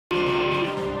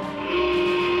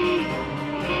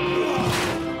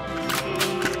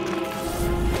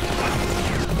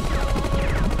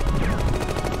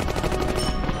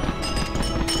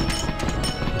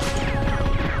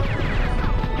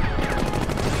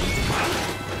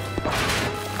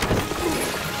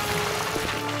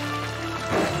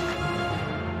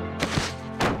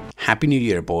Happy New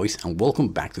Year, boys, and welcome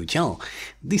back to the channel.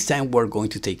 This time we're going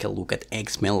to take a look at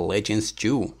X-Men Legends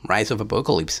 2 Rise of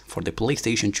Apocalypse for the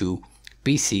PlayStation 2,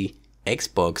 PC,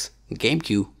 Xbox,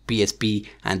 GameCube, PSP,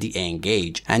 and the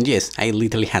N-Gage. And yes, I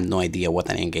literally had no idea what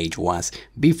an N-Gage was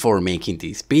before making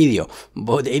this video.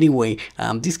 But anyway,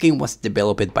 this game was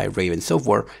developed by Raven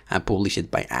Software and published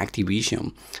by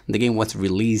Activision. The game was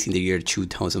released in the year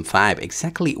 2005,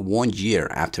 exactly 1 year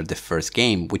after the first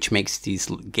game, which makes this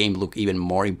game look even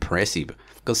more impressive.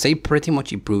 Because they pretty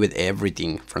much improved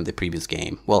everything from the previous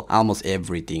game. Well, almost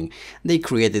everything. They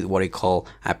created what I call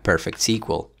a perfect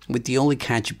sequel, with the only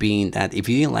catch being that if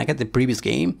you didn't like the previous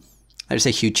game, there's a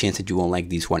huge chance that you won't like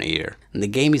this one either. The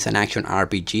game is an action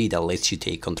RPG that lets you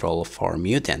take control of 4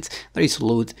 mutants. There is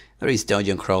loot, there is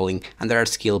dungeon crawling, and there are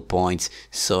skill points.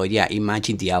 So yeah,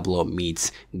 imagine Diablo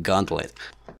meets Gauntlet.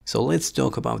 So let's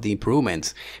talk about the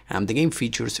improvements. The game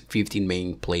features 15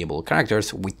 main playable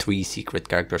characters with 3 secret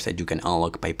characters that you can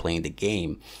unlock by playing the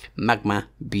game. Magma,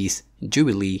 Beast,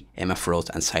 Jubilee, Emma Frost,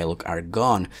 and Psylocke are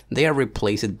gone. They are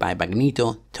replaced by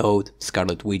Magneto, Toad,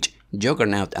 Scarlet Witch,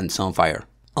 Juggernaut, and Sunfire.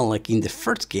 Unlike in the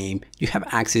first game, you have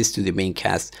access to the main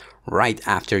cast right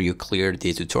after you clear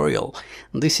the tutorial.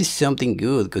 This is something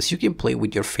good because you can play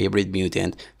with your favorite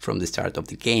mutant from the start of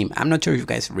the game. I'm not sure if you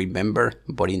guys remember,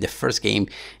 but in the first game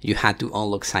you had to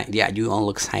unlock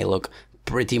Psylocke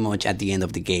pretty much at the end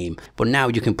of the game. But now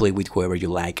you can play with whoever you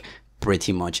like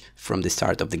pretty much from the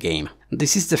start of the game.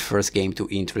 This is the first game to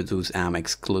introduce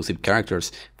exclusive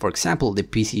characters. For example, the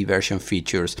PC version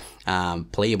features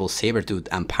playable Sabretooth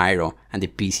and Pyro, and the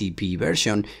PSP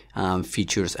version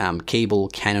features Cable,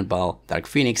 Cannonball, Dark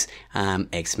Phoenix, and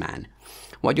X-Man.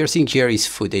 What you're seeing here is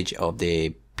footage of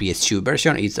the PS2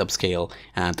 version. It's upscaled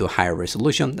to a higher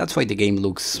resolution. That's why the game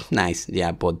looks nice,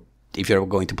 yeah, but if you're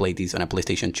going to play this on a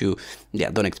PlayStation 2, yeah,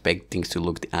 don't expect things to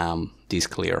look this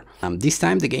clear. This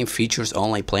time the game features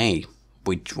online play,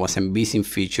 which was a missing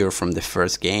feature from the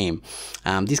first game.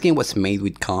 This game was made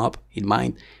with co-op in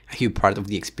mind. A huge part of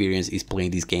the experience is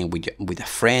playing this game with a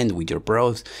friend, with your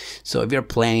bros. So if you're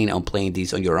planning on playing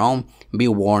this on your own, be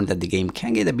warned that the game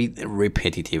can get a bit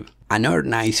repetitive. Another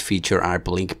nice feature are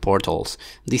blink portals.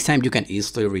 This time you can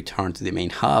easily return to the main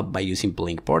hub by using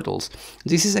blink portals.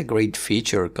 This is a great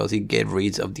feature because it gets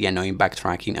rid of the annoying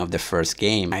backtracking of the first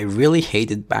game. I really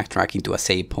hated backtracking to a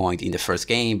save point in the first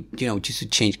game, you know, just to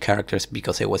change characters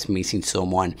because I was missing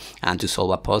someone and to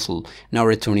solve a puzzle. Now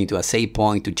returning to a save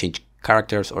point to change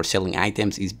characters or selling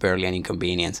items is barely an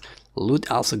inconvenience.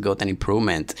 Loot also got an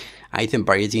improvement. Item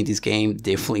variety in this game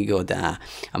definitely got a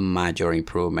major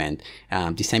improvement.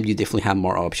 This time you definitely have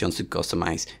more options to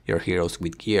customize your heroes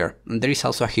with gear. And there is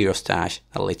also a hero stash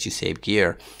that lets you save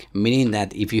gear, meaning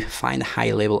that if you find a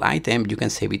high level item, you can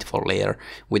save it for later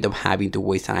without having to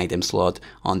waste an item slot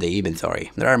on the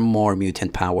inventory. There are more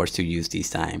mutant powers to use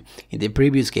this time. In the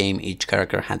previous game, each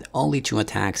character had only 2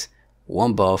 attacks,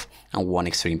 1 buff, and 1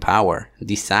 extreme power.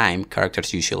 This time,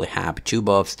 characters usually have 2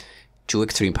 buffs, 2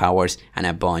 extreme powers, and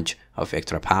a bunch of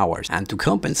extra powers. And to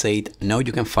compensate, now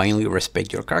you can finally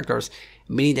respect your characters,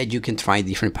 meaning that you can try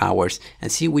different powers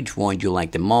and see which one you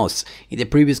like the most. In the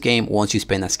previous game, once you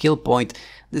spend a skill point,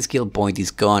 the skill point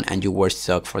is gone and you were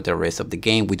stuck for the rest of the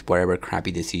game with whatever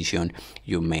crappy decision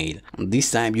you made. This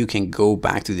time you can go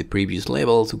back to the previous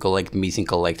level to collect missing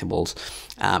collectibles.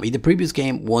 In the previous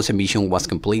game, once a mission was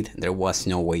complete, there was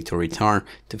no way to return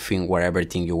to find whatever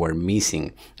thing you were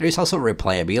missing. There is also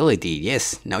replayability.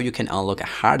 Yes, now you can unlock a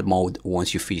hard mode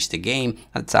once you finish the game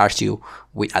that starts you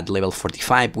at level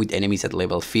 45 with enemies at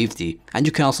level 50, and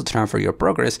you can also transfer your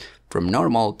progress from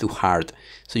normal to hard,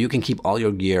 so you can keep all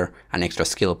your gear and extra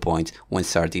skill points when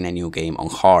starting a new game on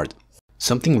hard.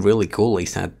 Something really cool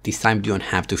is that this time you don't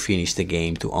have to finish the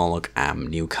game to unlock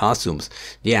new costumes.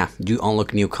 Yeah, you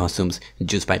unlock new costumes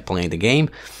just by playing the game,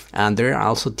 and there are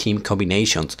also team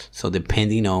combinations. So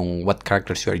depending on what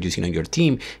characters you are using on your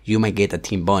team, you might get a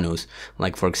team bonus.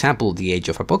 Like for example, the Age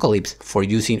of Apocalypse for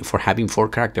having 4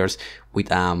 characters with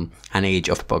an Age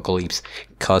of Apocalypse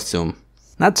costume.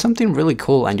 That's something really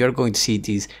cool, and you're going to see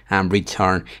this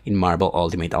return in Marvel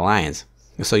Ultimate Alliance.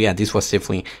 So yeah, this was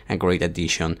definitely a great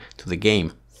addition to the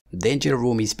game. Danger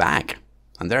Room is back,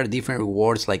 and there are different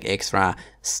rewards like extra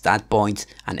stat points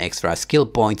and extra skill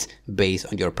points based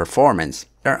on your performance.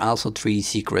 There are also 3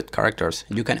 secret characters.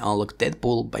 You can unlock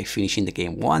Deadpool by finishing the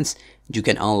game once. You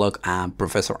can unlock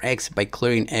Professor X by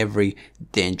clearing every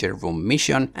Danger Room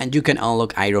mission, and you can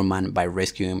unlock Iron Man by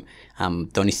rescuing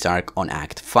Tony Stark on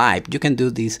Act 5. You can do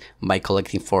this by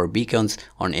collecting 4 beacons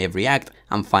on every act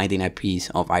and finding a piece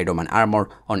of Iron Man armor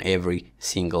on every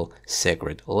single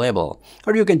secret level.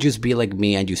 Or you can just be like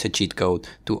me and use a cheat code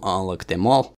to unlock them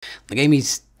all. The game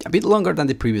is a bit longer than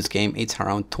the previous game. It's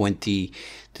around 20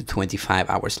 to 25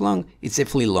 hours long. It's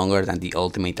definitely longer than the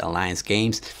Ultimate Alliance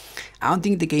games. I don't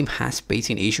think the game has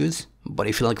pacing issues, but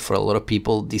I feel like for a lot of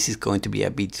people this is going to be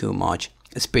a bit too much,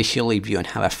 especially if you don't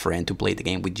have a friend to play the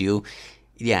game with you.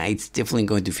 Yeah, it's definitely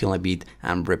going to feel a bit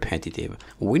repetitive.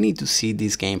 We need to see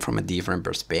this game from a different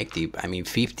perspective. I mean,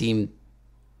 15,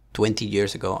 20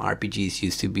 years ago, RPGs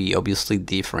used to be obviously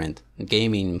different.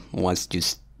 Gaming was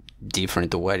just different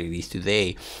to what it is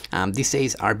today. These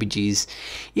days, RPGs,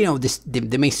 you know,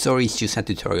 the main story is just a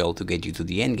tutorial to get you to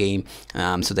the end game,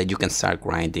 so that you can start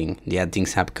grinding. Yeah,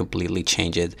 things have completely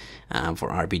changed for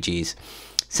RPGs.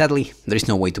 Sadly, there is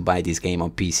no way to buy this game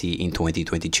on PC in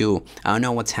 2022. I don't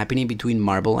know what's happening between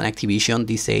Marvel and Activision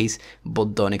these days,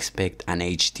 but don't expect an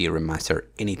HD remaster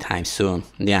anytime soon.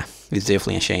 Yeah, it's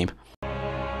definitely a shame.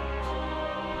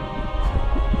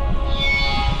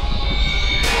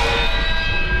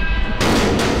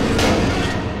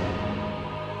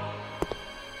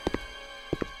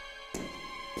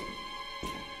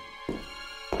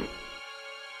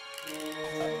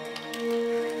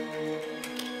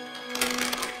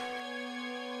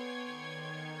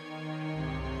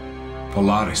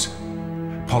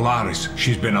 Polaris,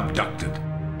 she's been abducted.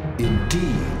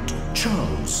 Indeed,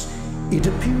 Charles. It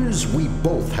appears we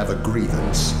both have a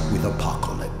grievance with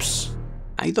Apocalypse.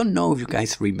 I don't know if you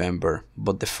guys remember,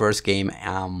 but the first game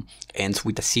ends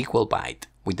with a sequel bite,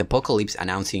 with Apocalypse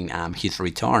announcing his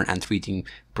return and treating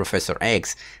Professor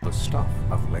X. The stuff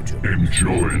of legend.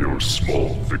 Enjoy your small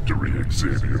victory,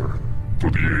 Xavier,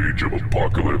 for the age of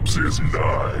Apocalypse is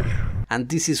nigh. And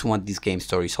this is what this game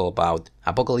story is all about.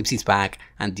 Apocalypse is back,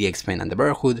 and the X-Men and the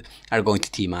Brotherhood are going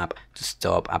to team up to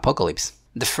stop Apocalypse.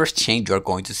 The first change you are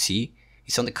going to see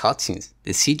is on the cutscenes.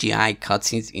 The CGI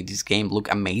cutscenes in this game look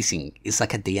amazing. It's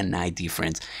like a day and night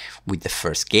difference with the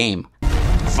first game.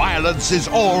 Violence is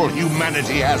all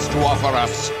humanity has to offer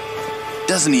us.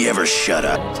 Doesn't he ever shut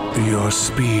up? Your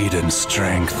speed and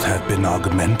strength have been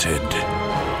augmented.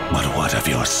 But what of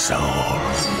your soul?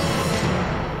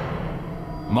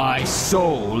 My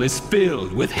soul is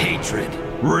filled with hatred,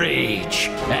 rage,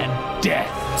 and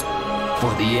death for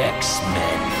the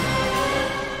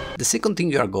X-Men. The second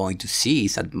thing you are going to see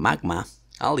is that Magma,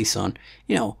 Allison,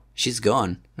 you know, she's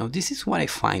gone. Now this is what I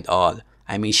find odd.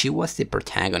 I mean, she was the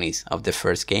protagonist of the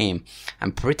first game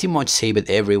and pretty much saved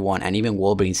everyone, and even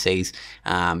Wolverine says,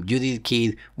 you did,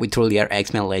 kid, we truly are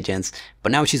X-Men legends,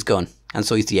 but now she's gone, and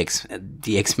so is the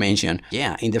X-Mansion.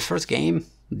 Yeah, in the first game,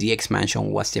 the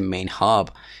X-Mansion was the main hub.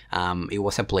 It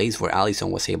was a place where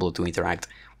Allison was able to interact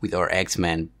with our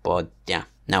X-Men, but yeah,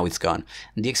 now it's gone.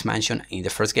 The X-Mansion in the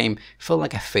first game felt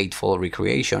like a faithful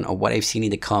recreation of what I've seen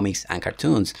in the comics and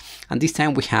cartoons, and this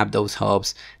time we have those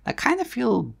hubs that kind of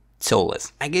feel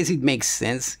soulless. I guess it makes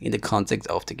sense in the context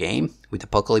of the game, with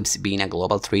Apocalypse being a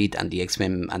global threat and the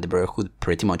X-Men and the Brotherhood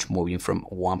pretty much moving from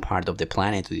one part of the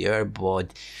planet to the other,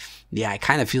 but yeah, it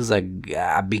kind of feels like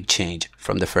a big change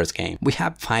from the first game. We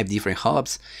have 5 different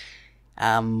hubs.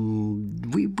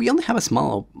 We only have a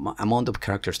small amount of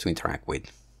characters to interact with.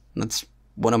 That's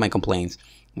one of my complaints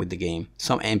with the game.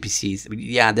 Some NPCs,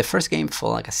 yeah, the first game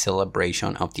felt like a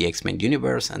celebration of the X-Men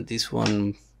universe, and this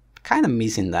one kind of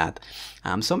missing that.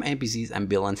 Some NPCs and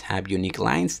villains have unique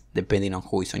lines depending on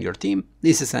who is on your team.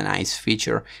 This is a nice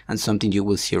feature and something you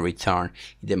will see return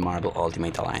in the Marvel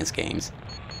Ultimate Alliance games.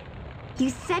 You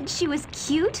said she was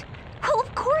cute? Well,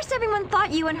 of course everyone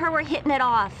thought you and her were hitting it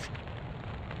off.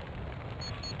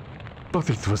 But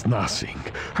it was nothing.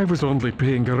 I was only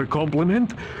paying her a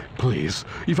compliment. Please,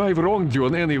 if I've wronged you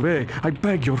in any way, I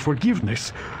beg your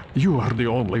forgiveness. You are the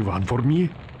only one for me.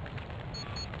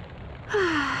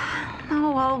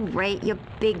 Oh, all right, you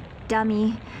big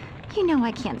dummy. You know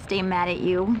I can't stay mad at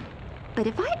you. But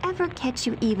if I ever catch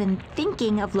you even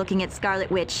thinking of looking at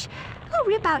Scarlet Witch, I'll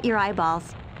rip out your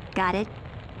eyeballs. Got it?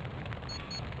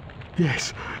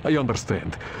 Yes, I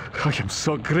understand. I am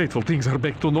so grateful things are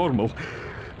back to normal.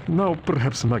 Now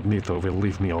perhaps Magneto will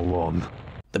leave me alone.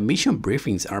 The mission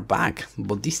briefings are back,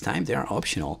 but this time they are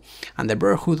optional, and the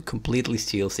Brotherhood completely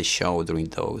steals the show during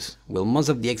those, while most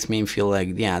of the X-Men feel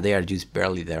like, yeah, they are just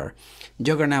barely there.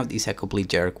 Juggernaut is a complete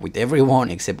jerk with everyone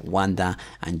except Wanda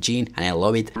and Jean, and I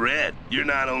love it. Red, you're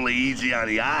not only easy on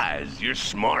the eyes, you're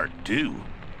smart too.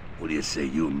 What do you say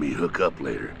you and me hook up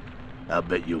later? I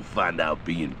bet you'll find out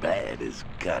being bad is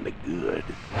kinda good.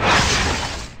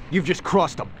 You've just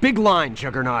crossed a big line,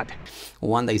 Juggernaut.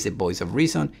 Wanda is the voice of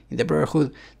reason in the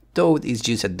Brotherhood. Toad is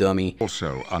just a dummy.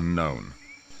 Also unknown.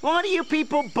 Why do you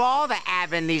people bother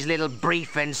having these little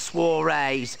briefing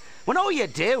soirees when all you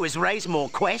do is raise more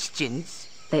questions?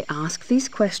 They ask these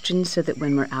questions so that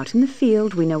when we're out in the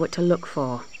field, we know what to look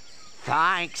for.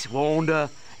 Thanks, Wanda.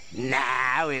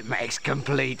 Now it makes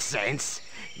complete sense.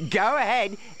 Go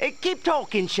ahead, keep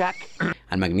talking, Chuck.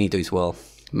 And Magneto as well.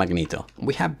 Magneto.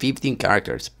 We have 15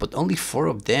 characters, but only 4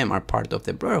 of them are part of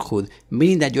the Brotherhood,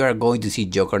 meaning that you are going to see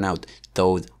Juggernaut,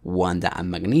 Toad, Wanda, and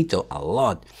Magneto a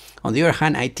lot. On the other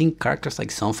hand, I think characters like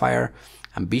Sunfire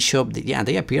and Bishop,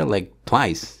 they appear like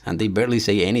twice, and they barely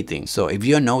say anything. So if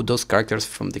you know those characters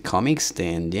from the comics,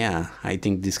 then yeah, I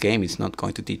think this game is not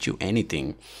going to teach you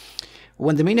anything.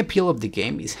 When the main appeal of the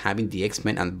game is having the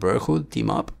X-Men and Brotherhood team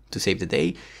up to save the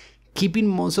day, keeping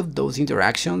most of those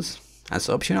interactions as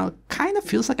optional kind of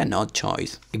feels like an odd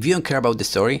choice. If you don't care about the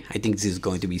story, I think this is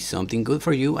going to be something good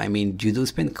for you. I mean, you do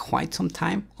spend quite some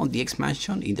time on the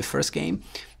expansion in the first game,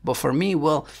 but for me,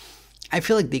 well, I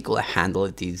feel like they could have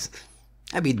handled this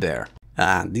a bit better.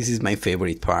 This is my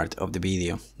favorite part of the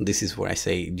video. This is where I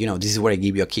say, this is where I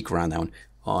give you a quick rundown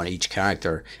on each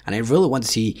character, and I really want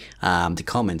to see the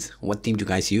comments, what team you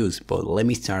guys use. But let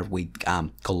me start with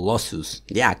Colossus.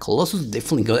 Yeah, Colossus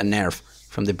definitely got a nerf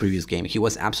from the previous game. He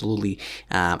was absolutely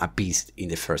a beast in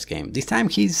the first game. This time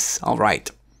he's alright.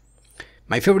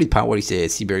 My favorite power is the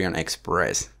Siberian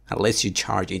Express. It lets you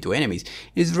charge into enemies.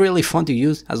 It's really fun to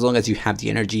use as long as you have the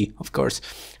energy, of course.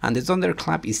 And the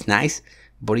Thunderclap is nice,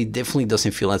 but it definitely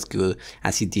doesn't feel as good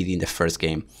as it did in the first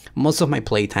game. Most of my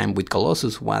playtime with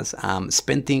Colossus was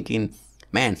spent thinking,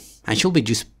 man, I should be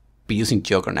using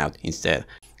Juggernaut instead.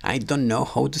 I don't know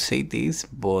how to say this,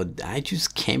 but I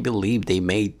just can't believe they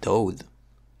made Toad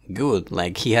good.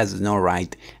 Like, he has no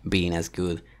right being as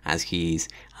good as he is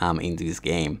in this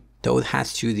game. Toad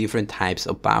has 2 different types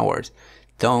of powers,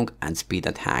 tongue and speed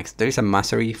attacks. There is a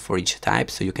mastery for each type,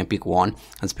 so you can pick one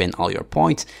and spend all your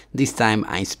points. This time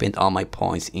I spent all my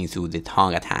points into the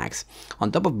tongue attacks.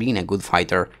 On top of being a good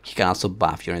fighter, he can also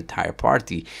buff your entire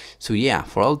party. So yeah,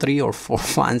 for all 3 or 4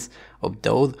 fans of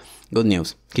Toad, good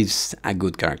news, he's a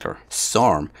good character.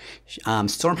 Storm.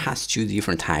 Storm has 2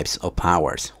 different types of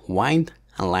powers, wind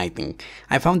and lightning.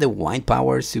 I found the wind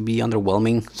powers to be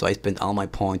underwhelming, so I spent all my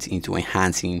points into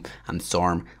enhancing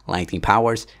Storm lightning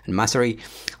powers and mastery.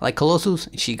 Like Colossus,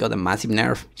 she got a massive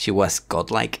nerf. She was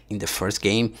godlike in the first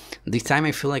game. This time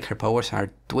I feel like her powers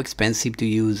are too expensive to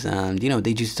use, and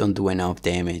they just don't do enough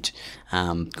damage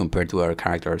compared to other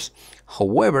characters.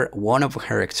 However, one of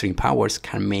her extreme powers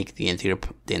can make the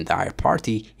entire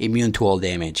party immune to all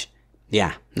damage.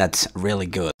 Yeah, that's really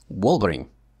good. Wolverine.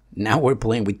 Now we're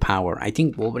playing with power. I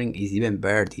think Wolverine is even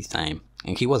better this time,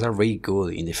 and he was already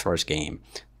good in the first game.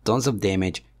 Tons of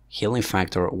damage, healing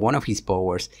factor. One of his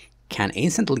powers can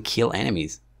instantly kill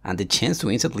enemies, and the chance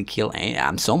to instantly kill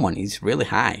someone is really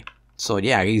high. So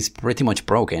yeah, he's pretty much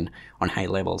broken on high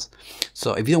levels.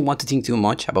 So if you don't want to think too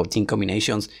much about team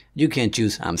combinations, you can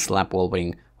choose slap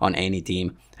Wolverine on any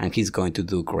team, and he's going to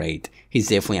do great. He's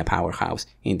definitely a powerhouse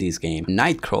in this game.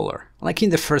 Nightcrawler. Like in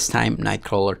the first time,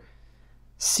 Nightcrawler,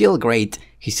 still great.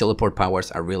 His teleport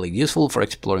powers are really useful for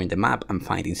exploring the map and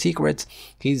finding secrets.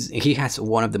 He has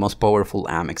one of the most powerful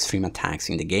extreme attacks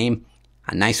in the game.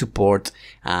 A nice support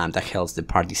that helps the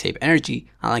party save energy.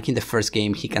 And like in the first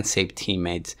game, he can save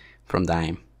teammates from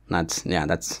dying.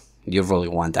 You really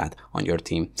want that on your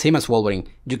team. Same as Wolverine,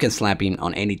 you can slap him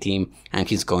on any team and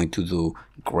he's going to do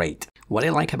great. What I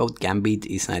like about Gambit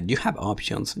is that you have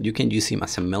options. You can use him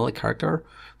as a melee character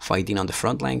fighting on the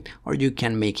front line, or you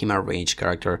can make him a ranged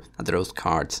character that draws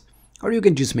cards, or you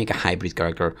can just make a hybrid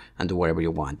character and do whatever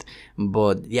you want.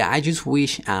 But yeah, I just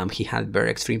wish he had very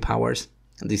extreme powers.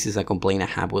 This is a complaint I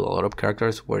have with a lot of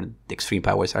characters where the extreme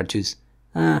powers are just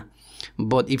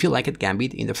But if you liked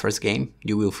Gambit in the first game,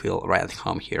 you will feel right at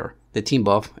home here. The team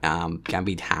buff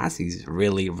Gambit has is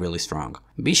really, really strong.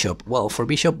 Bishop, well, for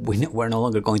Bishop, we're no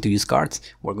longer going to use cards,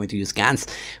 we're going to use guns,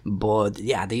 but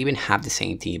yeah, they even have the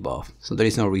same team buff, so there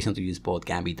is no reason to use both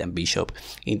Gambit and Bishop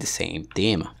in the same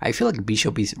team. I feel like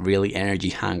Bishop is really energy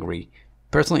hungry.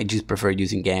 Personally, I just prefer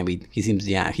using Gambit. He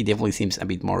definitely seems a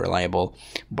bit more reliable,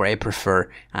 but I prefer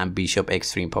Bishop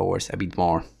extreme powers a bit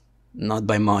more. Not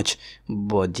by much,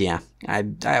 but yeah,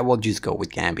 I will just go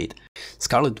with Gambit.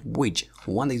 Scarlet Witch,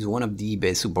 Wanda is one of the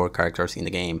best support characters in the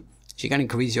game. She can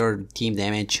increase your team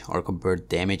damage or convert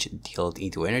damage dealt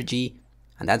into energy,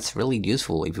 and that's really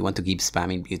useful if you want to keep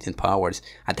spamming mutant powers.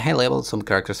 At high level, some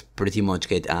characters pretty much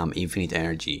get infinite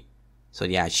energy. So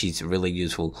yeah, she's really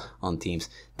useful on teams.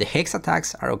 The Hex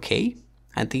attacks are okay.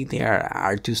 I think they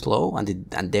are too slow,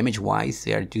 and damage wise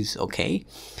they are just okay.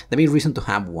 The main reason to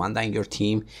have Wanda in your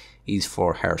team is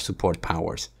for her support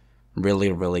powers.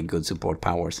 really good support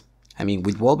powers. I mean,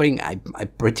 with Wolverine, I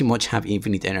pretty much have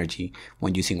infinite energy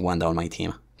when using Wanda on my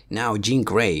team. Now, Jean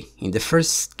Grey. In the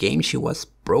first game, she was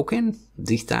broken.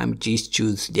 This time,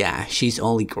 she's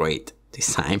only great.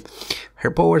 This time,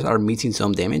 her powers are missing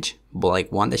some damage, but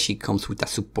like Wanda, she comes with a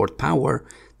support power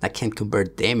that can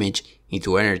convert damage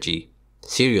into energy.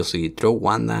 Seriously, throw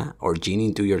Wanda or Jean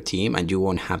into your team and you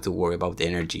won't have to worry about the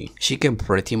energy. She can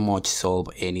pretty much solve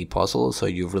any puzzle, so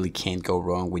you really can't go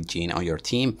wrong with Jean on your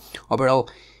team. Overall,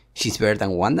 she's better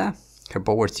than Wanda. Her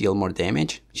powers deal more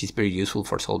damage, she's very useful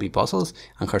for solving puzzles,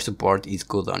 and her support is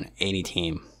good on any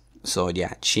team. So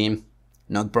yeah, Jean,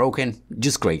 not broken,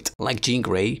 just great. Like Jean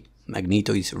Grey,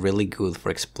 Magneto is really good for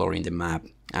exploring the map.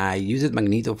 I used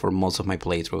Magneto for most of my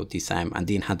playthrough this time and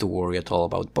didn't have to worry at all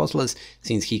about puzzles,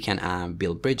 since he can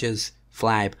build bridges,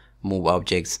 fly, move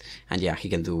objects, and yeah, he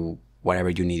can do whatever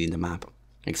you need in the map,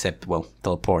 except, well,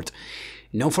 teleport.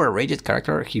 Known for a ranged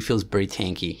character, he feels very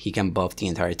tanky. He can buff the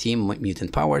entire team with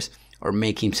mutant powers, or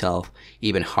make himself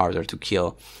even harder to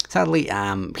kill. Sadly,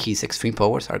 his extreme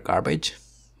powers are garbage.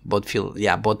 Both feel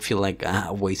like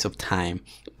a waste of time.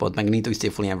 But Magneto is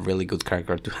definitely a really good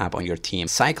character to have on your team.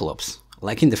 Cyclops.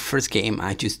 Like in the first game,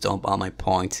 I just dump all my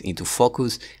points into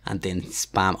focus and then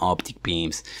spam optic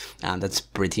beams. And that's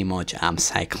pretty much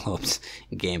Cyclops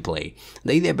gameplay.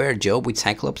 They did a better job with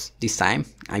Cyclops this time.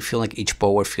 I feel like each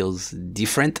power feels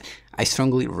different. I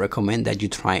strongly recommend that you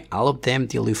try all of them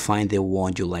till you find the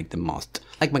one you like the most.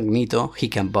 Like Magneto, he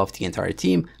can buff the entire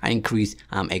team and increase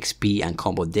XP and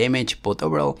combo damage, but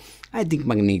overall, I think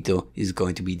Magneto is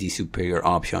going to be the superior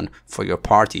option for your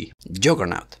party.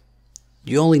 Juggernaut.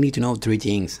 You only need to know 3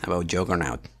 things about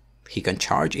Juggernaut. He can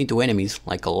charge into enemies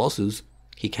like Colossus,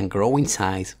 he can grow in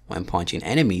size when punching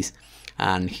enemies,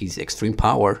 and his extreme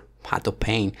power, Path of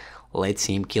Pain, lets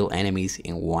him kill enemies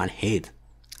in one hit.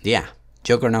 Yeah,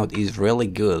 Juggernaut is really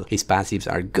good, his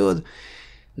passives are good,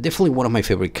 definitely one of my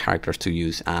favorite characters to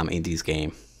use in this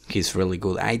game. He's really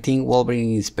good. I think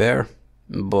Wolverine is better,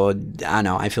 but I don't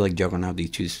know, I feel like Juggernaut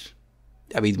is just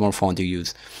a bit more fun to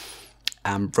use.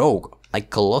 Rogue. Like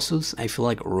Colossus, I feel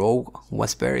like Rogue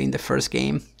was better in the first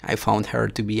game. I found her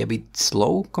to be a bit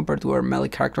slow compared to her melee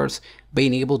characters.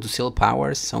 Being able to steal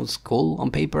powers sounds cool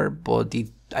on paper, but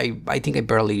I think I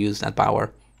barely use that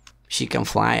power. She can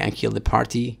fly and heal the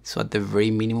party, so at the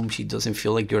very minimum she doesn't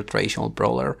feel like your traditional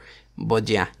brawler. But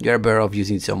yeah, you're better off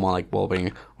using someone like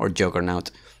Wolverine or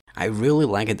Juggernaut. I really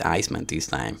liked Iceman this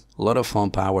time. A lot of fun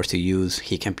powers to use.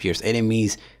 He can pierce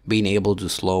enemies, being able to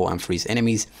slow and freeze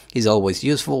enemies is always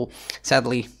useful.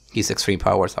 Sadly, his extreme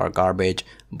powers are garbage,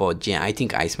 but yeah, I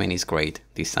think Iceman is great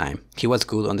this time. He was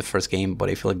good on the first game, but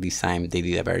I feel like this time they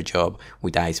did a better job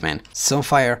with Iceman.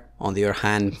 Sunfire, on the other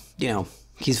hand, you know,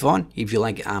 he's fun if you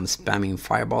like spamming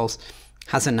fireballs.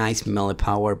 Has a nice melee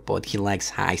power, but he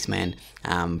lacks Iceman,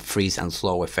 freeze and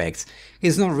slow effects.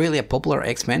 He's not really a popular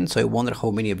X-Men, so I wonder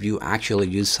how many of you actually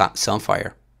use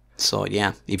Sunfire. So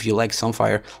yeah, if you like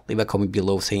Sunfire, leave a comment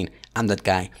below saying I'm that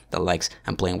guy that likes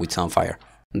and playing with Sunfire.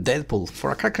 Deadpool,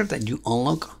 for a character that you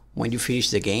unlock when you finish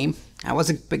the game, I was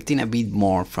expecting a bit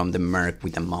more from the merc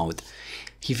with the mode.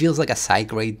 He feels like a side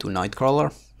grade to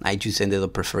Nightcrawler. I just ended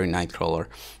up preferring Nightcrawler.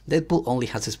 Deadpool only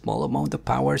has a small amount of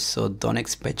powers, so don't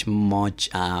expect much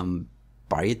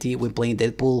variety when playing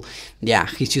Deadpool. Yeah,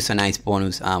 he's just a nice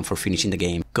bonus for finishing the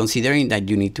game. Considering that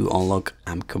you need to unlock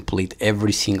and complete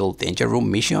every single Danger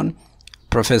Room mission,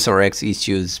 Professor X is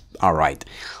just alright.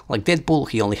 Like Deadpool,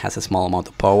 he only has a small amount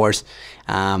of powers,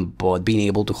 but being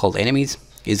able to hold enemies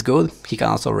is good. He can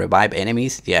also revive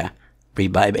enemies,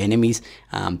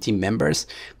 team members,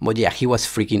 but yeah, he was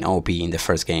freaking OP in the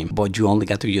first game, but you only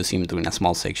got to use him during a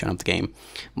small section of the game.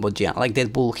 But yeah, like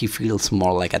Deadpool, he feels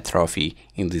more like a trophy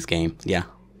in this game. Yeah.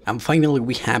 And finally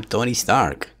we have Tony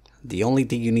Stark. The only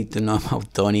thing you need to know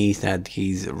about Tony is that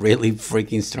he's really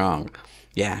freaking strong.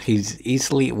 Yeah, he's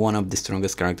easily one of the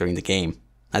strongest characters in the game.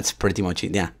 That's pretty much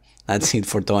it. Yeah, that's it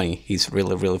for Tony. He's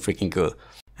really freaking good.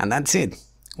 And that's it.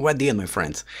 What the end, my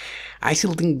friends. I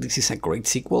still think this is a great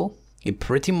sequel. It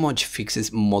pretty much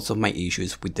fixes most of my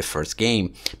issues with the first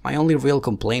game. My only real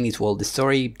complaint is, well, the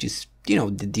story, just, you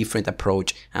know, the different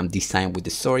approach and design with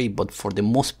the story, but for the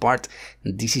most part,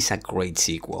 this is a great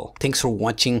sequel. Thanks for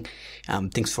watching,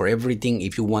 thanks for everything.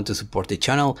 If you want to support the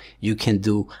channel, you can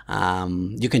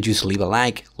just leave a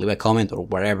like, leave a comment, or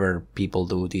whatever people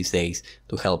do these days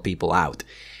to help people out.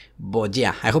 But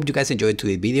yeah, I hope you guys enjoyed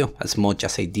today's video as much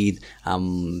as I did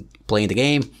playing the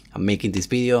game and making this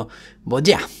video. But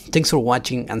yeah, thanks for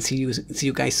watching and see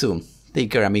you guys soon.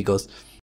 Take care, amigos.